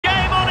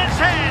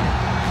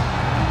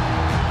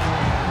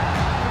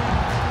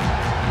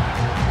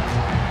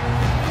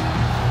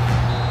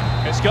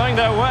going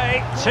their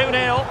way, 2-0.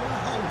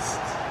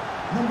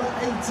 Number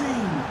 18,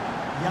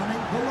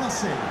 Yannick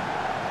Bolasie.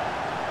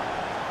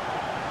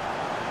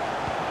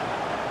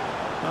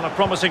 Well, a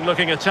promising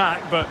looking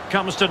attack, but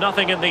comes to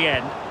nothing in the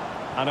end.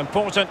 An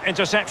important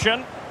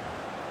interception.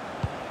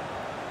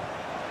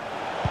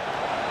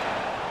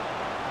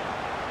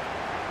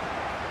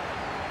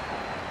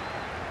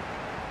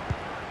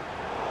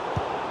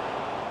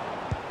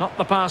 Not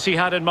the pass he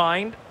had in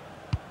mind.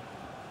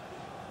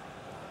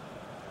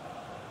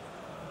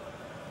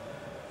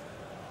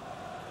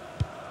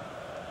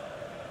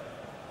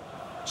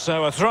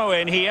 So a throw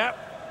in here.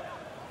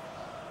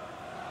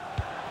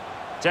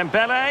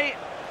 Dembele.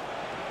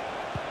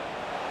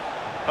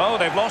 Oh,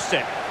 they've lost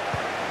it.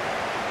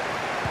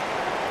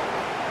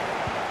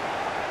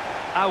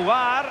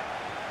 Awar.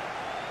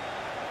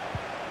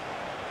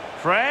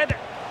 Fred.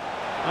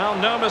 Well,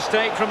 no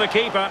mistake from the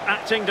keeper,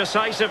 acting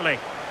decisively.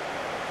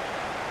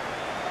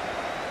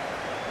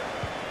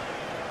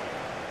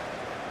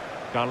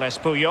 Carles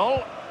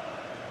Puyol.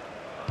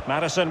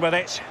 Madison with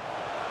it.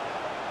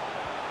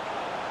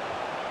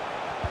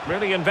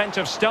 Really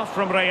inventive stuff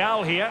from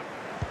Real here.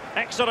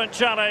 Excellent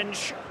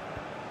challenge.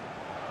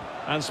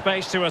 And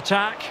space to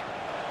attack.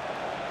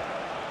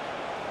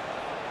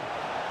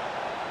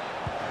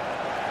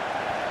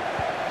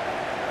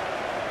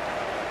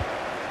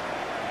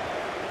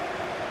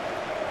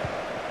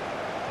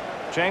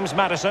 James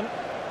Madison.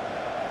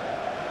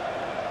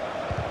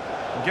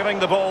 Giving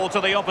the ball to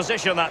the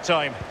opposition that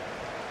time.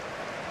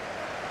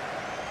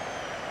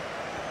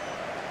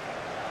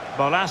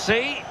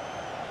 Bolasie.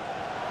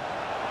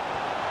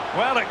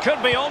 Well, it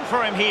could be on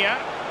for him here.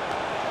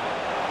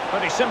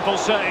 Pretty simple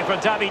save for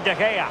David De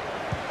Gea.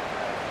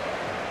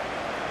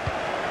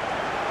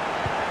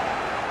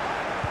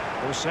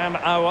 Houssem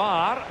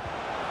Aouar.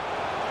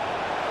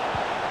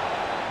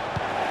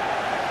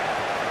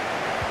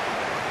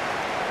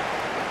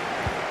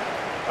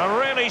 A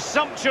really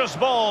sumptuous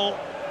ball.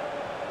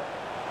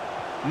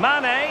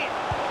 Mane.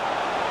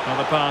 Well,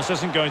 the pass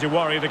isn't going to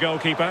worry the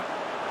goalkeeper.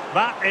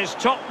 That is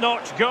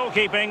top-notch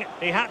goalkeeping.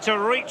 He had to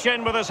reach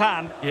in with his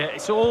hand. Yeah,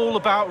 it's all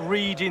about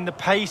reading the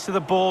pace of the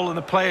ball and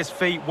the player's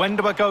feet. When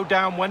do I go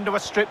down? When do I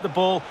strip the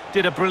ball?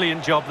 Did a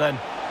brilliant job then.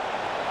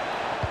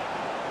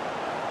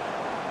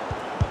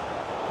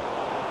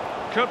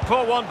 Could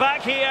pull one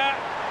back here.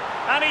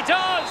 And he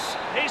does!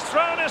 He's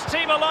thrown his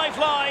team a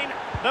lifeline.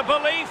 The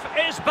belief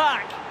is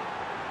back.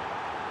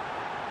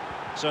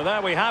 So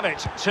there we have it,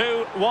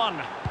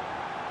 2-1.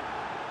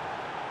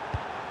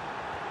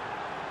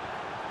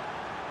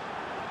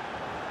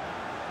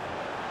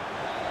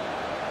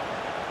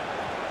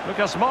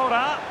 Lucas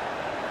Moura.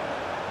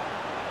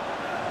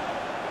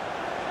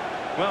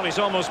 Well, he's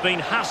almost been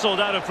hassled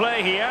out of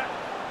play here.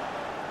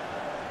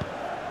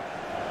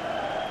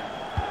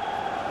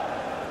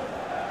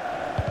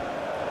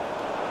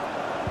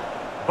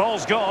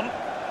 Ball's gone.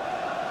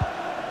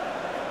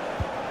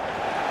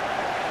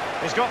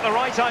 He's got the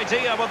right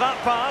idea with that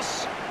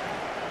pass.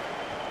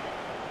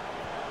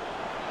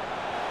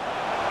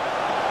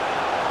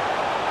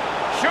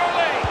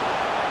 Surely.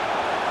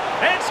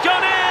 It's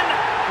gone in.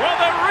 Well,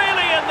 they're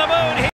really in the mood here.